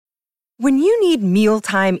When you need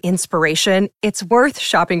mealtime inspiration, it's worth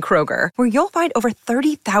shopping Kroger, where you'll find over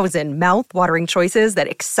 30,000 mouth-watering choices that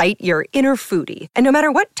excite your inner foodie. And no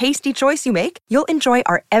matter what tasty choice you make, you'll enjoy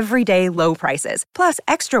our everyday low prices, plus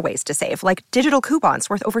extra ways to save, like digital coupons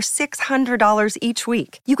worth over $600 each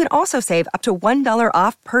week. You can also save up to $1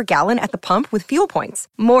 off per gallon at the pump with fuel points.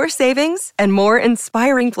 More savings and more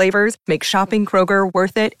inspiring flavors make shopping Kroger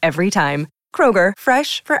worth it every time. Kroger,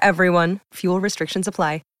 fresh for everyone. Fuel restrictions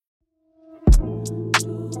apply.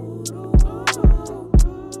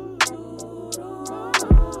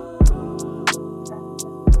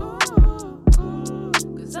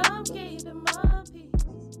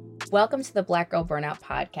 Welcome to the Black Girl Burnout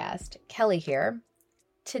Podcast. Kelly here.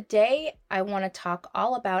 Today, I want to talk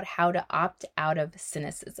all about how to opt out of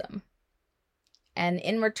cynicism. And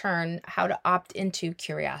in return, how to opt into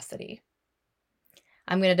curiosity.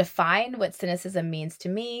 I'm going to define what cynicism means to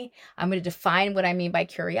me. I'm going to define what I mean by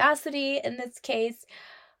curiosity in this case.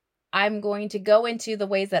 I'm going to go into the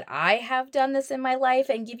ways that I have done this in my life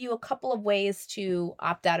and give you a couple of ways to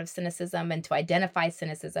opt out of cynicism and to identify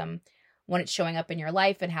cynicism when it's showing up in your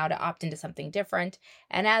life and how to opt into something different.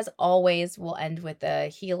 And as always, we'll end with a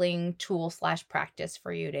healing tool / practice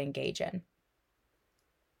for you to engage in.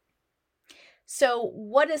 So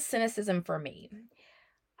what is cynicism for me?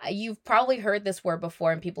 You've probably heard this word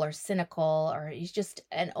before, and people are cynical, or it's just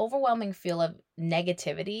an overwhelming feel of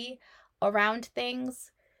negativity around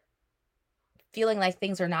things, feeling like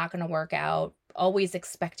things are not going to work out, always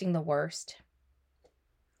expecting the worst.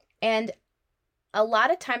 And a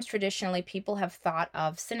lot of times traditionally, people have thought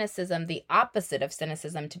of cynicism, the opposite of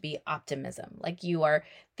cynicism, to be optimism. Like you are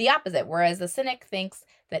the opposite, whereas the cynic thinks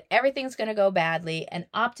that everything's going to go badly and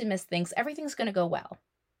optimist thinks everything's going to go well.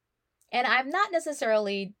 And I'm not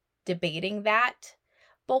necessarily debating that,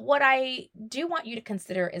 but what I do want you to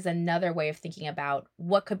consider is another way of thinking about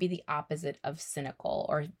what could be the opposite of cynical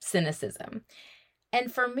or cynicism.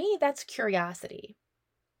 And for me, that's curiosity.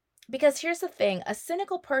 Because here's the thing, a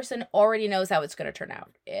cynical person already knows how it's going to turn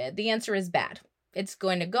out. The answer is bad. It's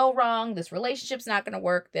going to go wrong. This relationship's not going to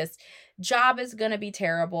work. This job is going to be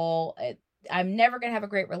terrible. I'm never going to have a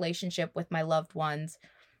great relationship with my loved ones.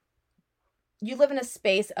 You live in a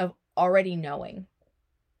space of already knowing.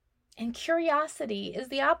 And curiosity is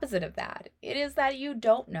the opposite of that. It is that you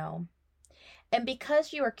don't know. And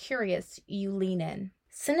because you are curious, you lean in.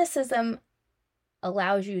 Cynicism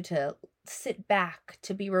allows you to sit back,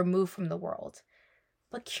 to be removed from the world.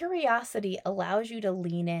 But curiosity allows you to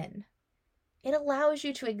lean in. It allows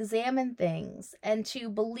you to examine things and to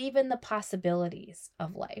believe in the possibilities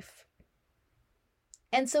of life.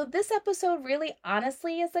 And so this episode really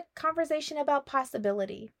honestly is a conversation about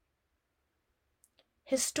possibility.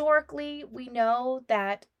 Historically, we know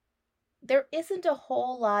that there isn't a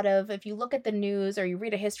whole lot of, if you look at the news or you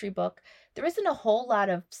read a history book, there isn't a whole lot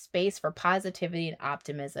of space for positivity and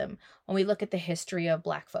optimism when we look at the history of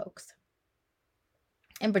Black folks,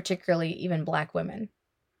 and particularly even Black women.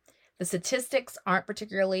 The statistics aren't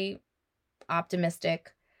particularly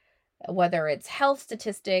optimistic, whether it's health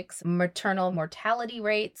statistics, maternal mortality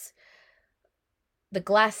rates, the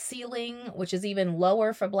glass ceiling, which is even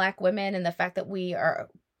lower for Black women, and the fact that we are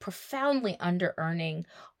profoundly under-earning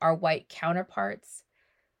our white counterparts.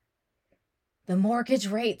 The mortgage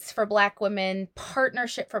rates for Black women,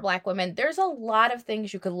 partnership for Black women. There's a lot of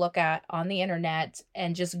things you could look at on the internet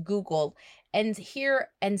and just Google and hear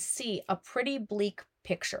and see a pretty bleak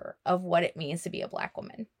picture of what it means to be a Black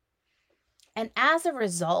woman. And as a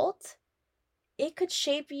result, it could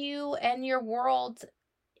shape you and your world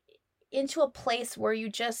into a place where you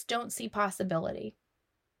just don't see possibility.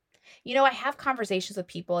 You know, I have conversations with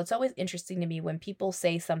people. It's always interesting to me when people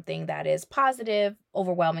say something that is positive,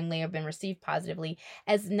 overwhelmingly, or been received positively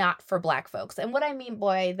as not for Black folks. And what I mean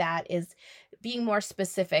by that is being more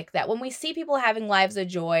specific, that when we see people having lives of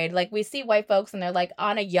joy, like we see white folks and they're like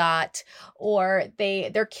on a yacht, or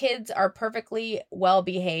their kids are perfectly well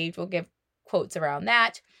behaved, we'll give quotes around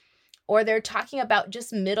that, or they're talking about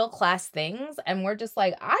just middle class things, and we're just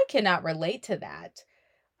like, I cannot relate to that.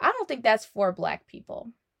 I don't think that's for Black people.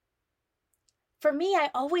 For me, I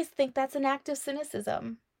always think that's an act of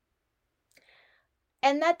cynicism.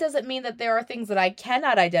 And that doesn't mean that there are things that I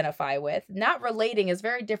cannot identify with. Not relating is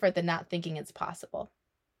very different than not thinking it's possible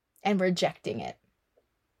and rejecting it.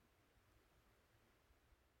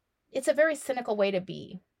 It's a very cynical way to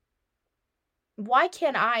be. Why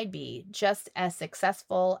can't I be just as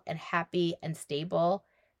successful and happy and stable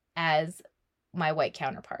as my white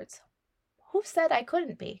counterparts? Who said I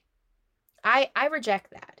couldn't be? I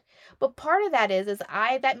reject that. But part of that is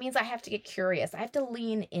that means I have to get curious. I have to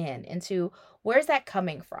lean in into where's that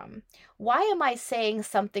coming from? Why am I saying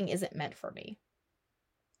something isn't meant for me?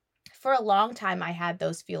 For a long time, I had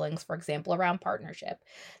those feelings, for example, around partnership,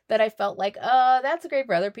 that I felt like, that's great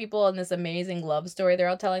for other people and this amazing love story they're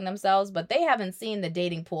all telling themselves, but they haven't seen the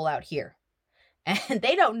dating pool out here. And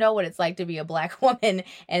they don't know what it's like to be a Black woman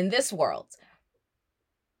in this world.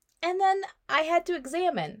 And then I had to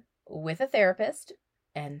examine with a therapist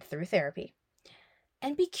and through therapy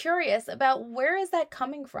and be curious about where is that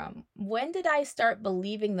coming from? When did I start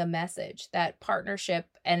believing the message that partnership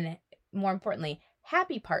and, more importantly,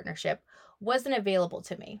 happy partnership wasn't available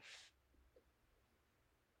to me?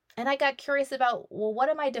 And I got curious about, well, what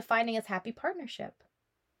am I defining as happy partnership?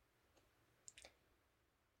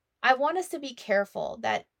 I want us to be careful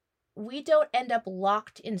that we don't end up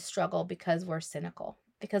locked in struggle because we're cynical,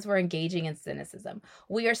 because we're engaging in cynicism.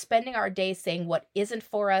 We are spending our days saying what isn't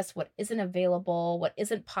for us, what isn't available, what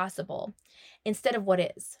isn't possible, instead of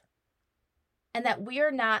what is. And that we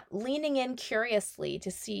are not leaning in curiously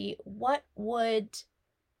to see what would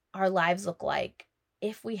our lives look like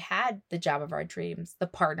if we had the job of our dreams, the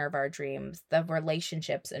partner of our dreams, the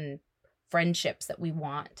relationships and friendships that we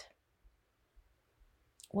want.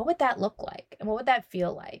 What would that look like? And what would that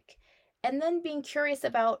feel like? And then being curious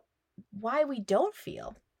about why we don't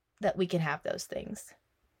feel that we can have those things.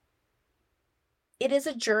 It is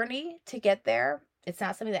a journey to get there. It's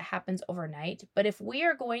not something that happens overnight. But if we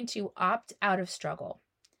are going to opt out of struggle,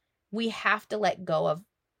 we have to let go of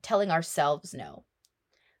telling ourselves no.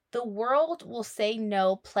 The world will say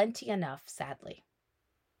no plenty enough, sadly.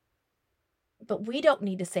 But we don't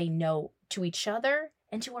need to say no to each other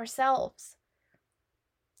and to ourselves.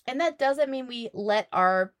 And that doesn't mean we let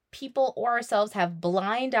our people or ourselves have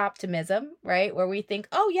blind optimism, right? Where we think,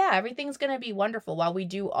 oh yeah, everything's going to be wonderful while we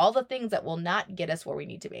do all the things that will not get us where we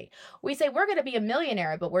need to be. We say we're going to be a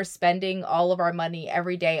millionaire, but we're spending all of our money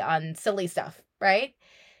every day on silly stuff, right?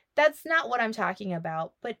 That's not what I'm talking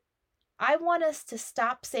about. But I want us to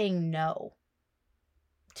stop saying no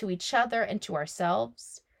to each other and to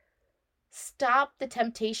ourselves. Stop the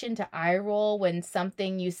temptation to eye roll when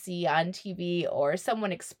something you see on TV or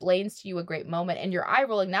someone explains to you a great moment and you're eye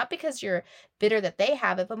rolling, not because you're bitter that they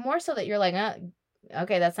have it, but more so that you're like,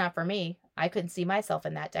 okay, that's not for me. I couldn't see myself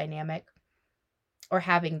in that dynamic or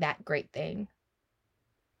having that great thing.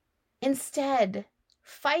 Instead,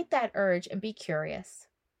 fight that urge and be curious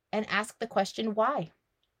and ask the question, why?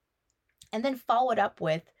 And then follow it up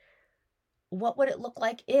with, what would it look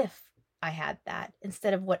like if I had that,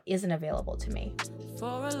 instead of what isn't available to me?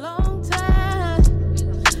 For a long time,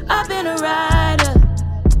 I've been a rider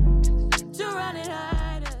to run it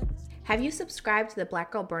harder. Have you subscribed to the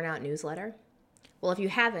Black Girl Burnout newsletter? Well, if you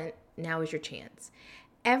haven't, now is your chance.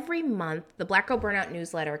 Every month, the Black Girl Burnout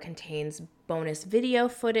newsletter contains bonus video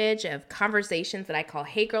footage of conversations that I call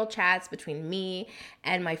Hey Girl Chats between me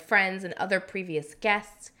and my friends and other previous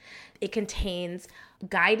guests. It contains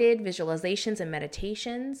guided visualizations and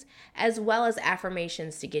meditations, as well as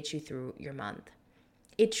affirmations to get you through your month.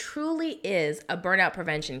 It truly is a burnout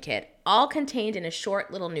prevention kit, all contained in a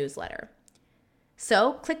short little newsletter.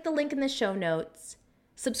 So click the link in the show notes,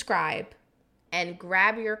 subscribe, and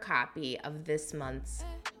grab your copy of this month's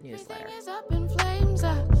newsletter. Everything is up in flames.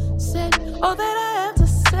 I said all that I have to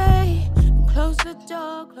say. Close the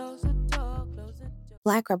door, close the door, close the door.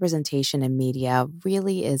 Black representation in media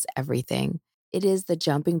really is everything. It is the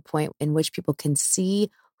jumping point in which people can see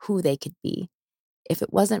who they could be. If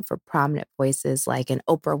it wasn't for prominent voices like an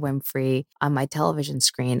Oprah Winfrey on my television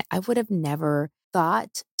screen, I would have never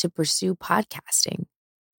thought to pursue podcasting.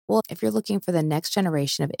 Well, if you're looking for the next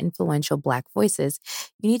generation of influential Black voices,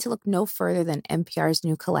 you need to look no further than NPR's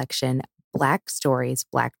new collection, Black Stories,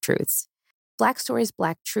 Black Truths. Black Stories,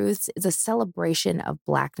 Black Truths is a celebration of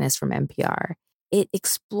Blackness from NPR. It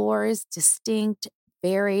explores distinct,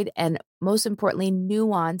 varied, and most importantly,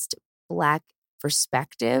 nuanced Black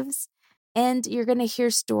perspectives. And you're going to hear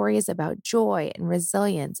stories about joy and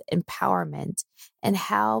resilience, empowerment, and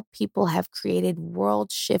how people have created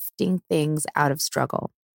world-shifting things out of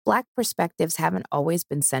struggle. Black perspectives haven't always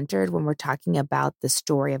been centered when we're talking about the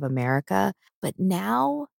story of America, but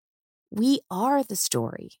now we are the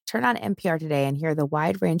story. Turn on NPR today and hear the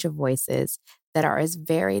wide range of voices that are as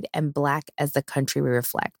varied and Black as the country we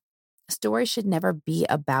reflect. Stories should never be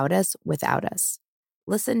about us without us.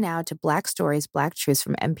 Listen now to Black Stories, Black Truths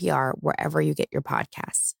from NPR wherever you get your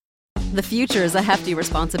podcasts. The future is a hefty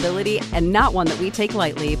responsibility and not one that we take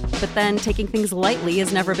lightly. But then taking things lightly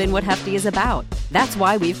has never been what Hefty is about. That's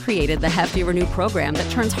why we've created the Hefty Renew program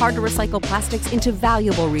that turns hard-to-recycle plastics into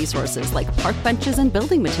valuable resources like park benches and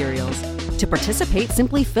building materials. To participate,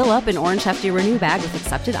 simply fill up an orange Hefty Renew bag with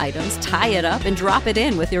accepted items, tie it up, and drop it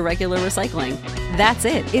in with your regular recycling. That's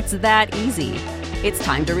it. It's that easy. It's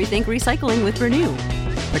time to rethink recycling with Renew.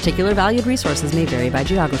 Particular valued resources may vary by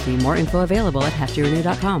geography. More info available at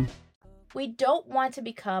heftyrenew.com. We don't want to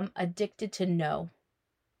become addicted to no.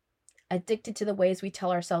 Addicted to the ways we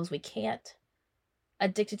tell ourselves we can't.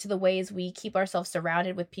 Addicted to the ways we keep ourselves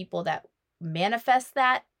surrounded with people that manifest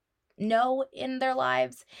that no in their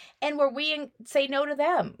lives, and where we say no to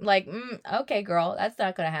them. Like, okay, girl, that's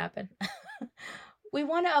not going to happen. We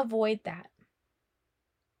want to avoid that.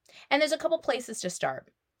 And there's a couple places to start.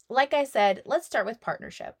 Like I said, let's start with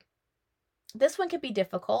partnership. This one can be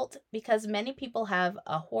difficult because many people have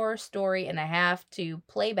a horror story and a half to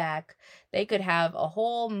play back. They could have a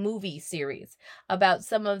whole movie series about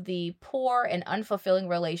some of the poor and unfulfilling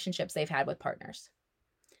relationships they've had with partners.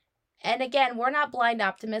 And again, we're not blind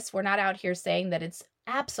optimists. We're not out here saying that it's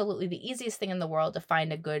absolutely the easiest thing in the world to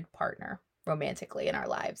find a good partner romantically in our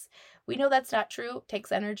lives. We know that's not true. It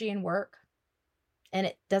takes energy and work. And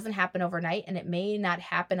it doesn't happen overnight, and it may not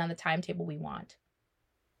happen on the timetable we want.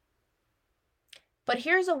 But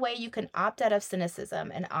here's a way you can opt out of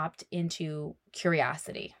cynicism and opt into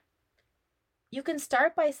curiosity. You can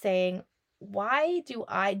start by saying, why do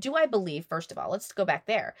I believe, first of all, let's go back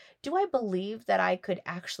there. Do I believe that I could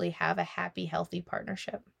actually have a happy, healthy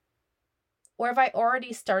partnership? Or have I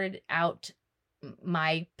already started out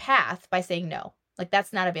my path by saying no? Like,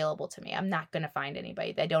 that's not available to me. I'm not going to find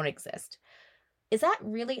anybody. They don't exist. Is that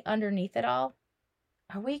really underneath it all?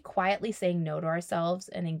 Are we quietly saying no to ourselves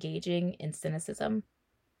and engaging in cynicism?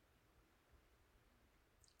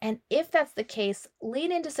 And if that's the case,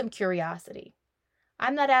 lean into some curiosity.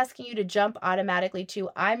 I'm not asking you to jump automatically to,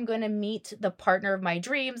 I'm going to meet the partner of my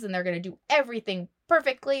dreams and they're going to do everything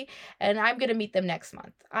perfectly and I'm going to meet them next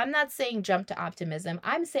month. I'm not saying jump to optimism.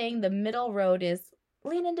 I'm saying the middle road is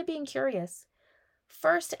lean into being curious.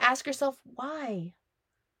 First, ask yourself, why?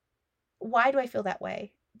 Why do I feel that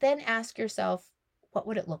way? Then ask yourself, what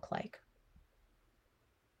would it look like?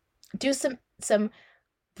 Do some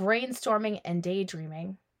brainstorming and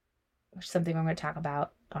daydreaming, which is something I'm going to talk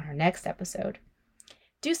about on our next episode.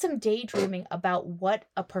 Do some daydreaming about what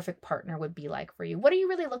a perfect partner would be like for you. What are you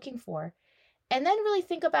really looking for? And then really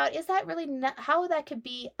think about, is that really how that could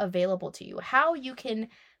be available to you? How you can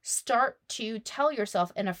start to tell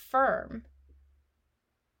yourself and affirm,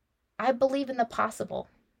 I believe in the possible.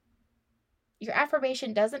 Your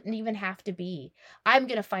affirmation doesn't even have to be, I'm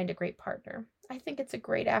going to find a great partner. I think it's a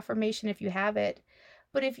great affirmation if you have it.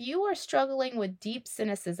 But if you are struggling with deep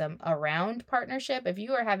cynicism around partnership, if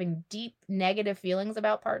you are having deep negative feelings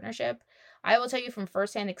about partnership, I will tell you from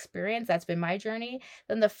firsthand experience, that's been my journey,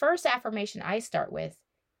 then the first affirmation I start with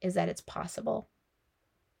is that it's possible.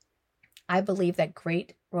 I believe that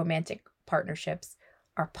great romantic partnerships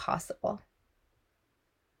are possible.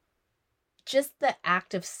 Just the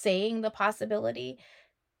act of saying the possibility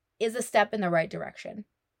is a step in the right direction.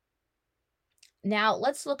 Now,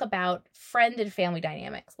 let's look about friend and family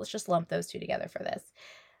dynamics. Let's just lump those two together for this.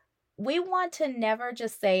 We want to never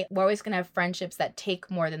just say we're always going to have friendships that take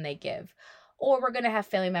more than they give. Or we're going to have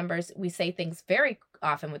family members. We say things very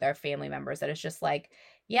often with our family members that it's just like,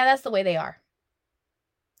 yeah, that's the way they are.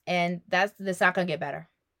 And that's not going to get better.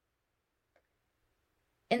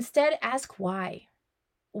 Instead, ask why.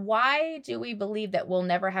 Why do we believe that we'll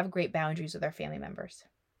never have great boundaries with our family members?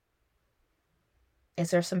 Is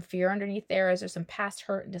there some fear underneath there? Is there some past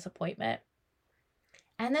hurt and disappointment?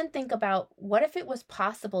 And then think about, what if it was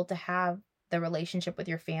possible to have the relationship with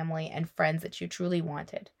your family and friends that you truly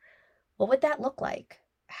wanted? What would that look like?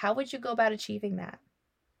 How would you go about achieving that?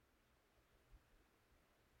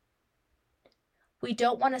 We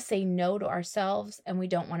don't want to say no to ourselves, and we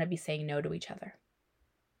don't want to be saying no to each other.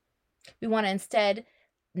 We want to instead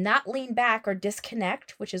not lean back or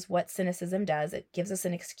disconnect, which is what cynicism does. It gives us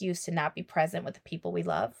an excuse to not be present with the people we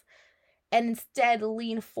love, and instead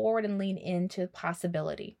lean forward and lean into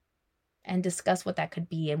possibility and discuss what that could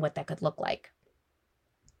be and what that could look like.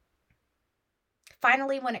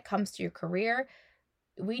 Finally, when it comes to your career,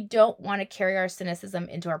 we don't want to carry our cynicism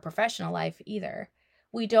into our professional life either.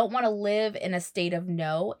 We don't want to live in a state of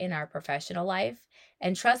no in our professional life.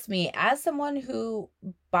 And trust me, as someone who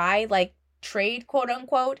by trade, quote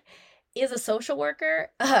unquote, is a social worker,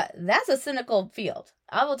 that's a cynical field.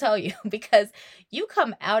 I will tell you, because you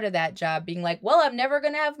come out of that job being like, well, I'm never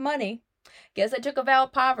going to have money. Guess I took a vow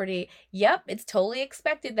of poverty. Yep, it's totally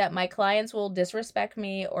expected that my clients will disrespect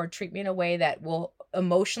me or treat me in a way that will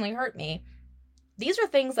emotionally hurt me. These are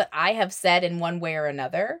things that I have said in one way or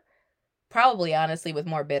another, probably honestly with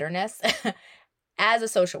more bitterness, as a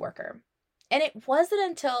social worker. And it wasn't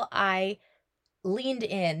until I leaned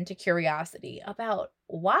in to curiosity about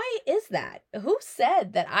why is that? Who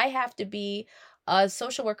said that I have to be a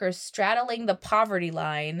social worker straddling the poverty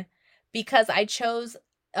line because I chose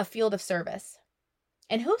a field of service?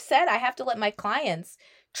 And who said I have to let my clients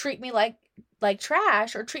treat me like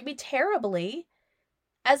trash or treat me terribly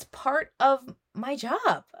as part of my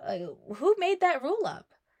job? Who made that rule up?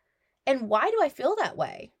 And why do I feel that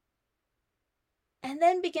way? And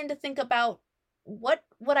then begin to think about what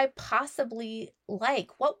would I possibly like?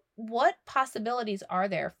 What possibilities are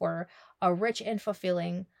there for a rich and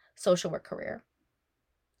fulfilling social work career?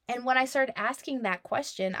 And when I started asking that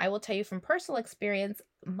question, I will tell you from personal experience,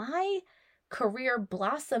 my career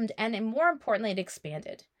blossomed and more importantly, it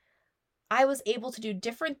expanded. I was able to do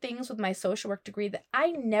different things with my social work degree that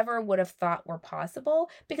I never would have thought were possible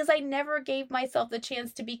because I never gave myself the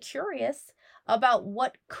chance to be curious about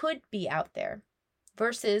what could be out there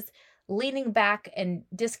versus leaning back and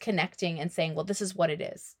disconnecting and saying, well, this is what it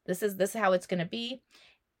is. This is how it's going to be.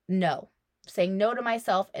 No. Saying no to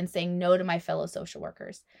myself and saying no to my fellow social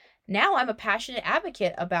workers. Now I'm a passionate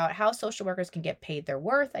advocate about how social workers can get paid their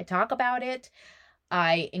worth. I talk about it.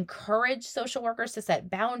 I encourage social workers to set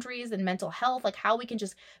boundaries in mental health, like how we can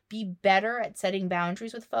just be better at setting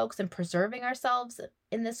boundaries with folks and preserving ourselves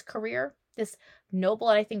in this career, this noble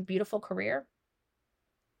and I think beautiful career.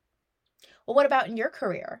 Well, what about in your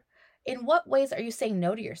career? In what ways are you saying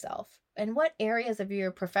no to yourself? And what areas of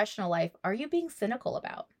your professional life are you being cynical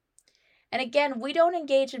about? And again, we don't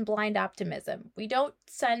engage in blind optimism. We don't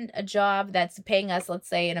send a job that's paying us, let's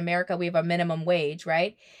say in America, we have a minimum wage,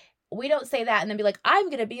 right? We don't say that and then be like, I'm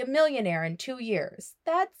going to be a millionaire in 2 years.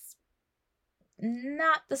 That's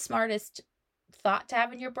not the smartest thought to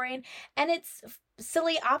have in your brain. And it's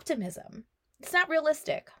silly optimism. It's not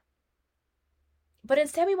realistic. But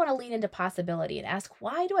instead, we want to lean into possibility and ask,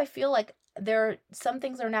 why do I feel like some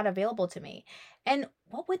things are not available to me? And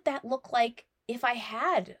what would that look like if I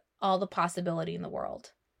had all the possibility in the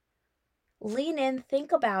world? Lean in,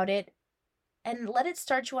 think about it, and let it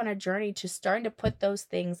start you on a journey to starting to put those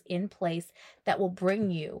things in place that will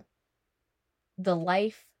bring you the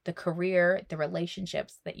life, the career, the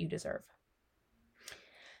relationships that you deserve.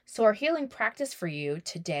 So our healing practice for you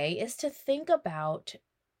today is to think about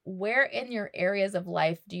where in your areas of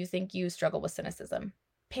life do you think you struggle with cynicism?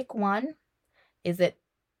 Pick one. Is it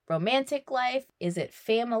romantic life? Is it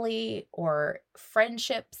family or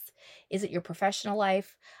friendships? Is it your professional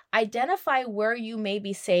life? Identify where you may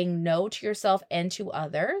be saying no to yourself and to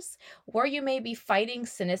others, where you may be fighting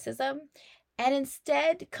cynicism, and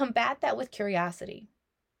instead combat that with curiosity.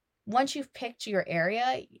 Once you've picked your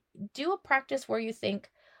area, do a practice where you think,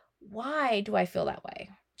 why do I feel that way?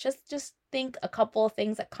 Just think a couple of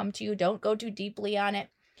things that come to you. Don't go too deeply on it.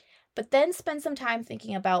 But then spend some time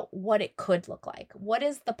thinking about what it could look like. What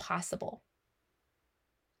is the possible?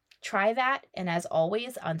 Try that. And as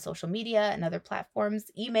always, on social media and other platforms,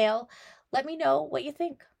 email, let me know what you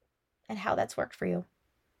think and how that's worked for you.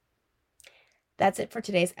 That's it for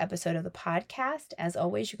today's episode of the podcast. As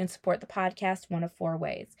always, you can support the podcast one of 4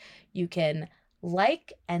 ways. You can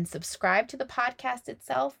like and subscribe to the podcast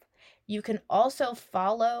itself. You can also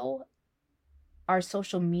follow our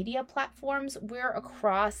social media platforms. We're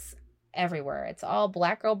across everywhere. It's all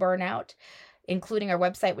Black Girl Burnout, including our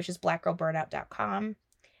website, which is blackgirlburnout.com.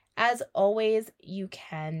 As always, you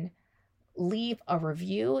can leave a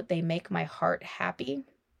review. They make my heart happy.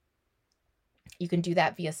 You can do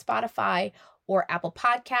that via Spotify or Apple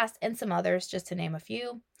Podcasts and some others, just to name a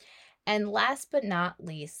few. And last but not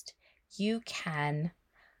least, you can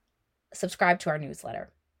subscribe to our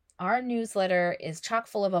newsletter. Our newsletter is chock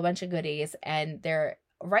full of a bunch of goodies, and they're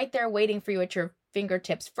right there waiting for you at your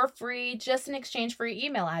fingertips for free, just in exchange for your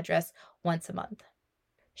email address once a month.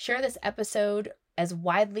 Share this episode as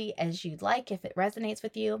widely as you'd like if it resonates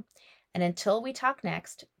with you. And until we talk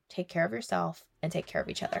next, take care of yourself and take care of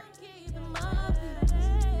each other.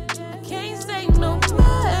 Can't say nobody.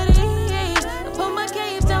 I put my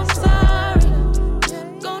cape down, sorry.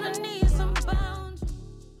 Gonna need some boundaries.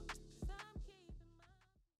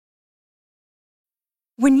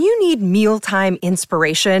 When you need mealtime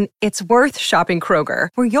inspiration, it's worth shopping Kroger,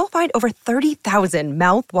 where you'll find over 30,000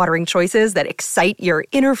 mouth-watering choices that excite your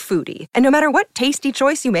inner foodie. And no matter what tasty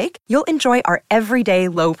choice you make, you'll enjoy our everyday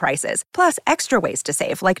low prices, plus extra ways to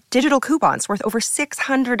save, like digital coupons worth over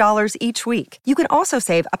 $600 each week. You can also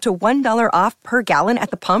save up to $1 off per gallon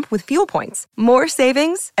at the pump with fuel points. More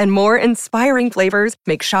savings and more inspiring flavors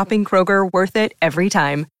make shopping Kroger worth it every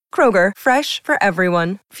time. Kroger, fresh for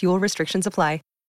everyone. Fuel restrictions apply.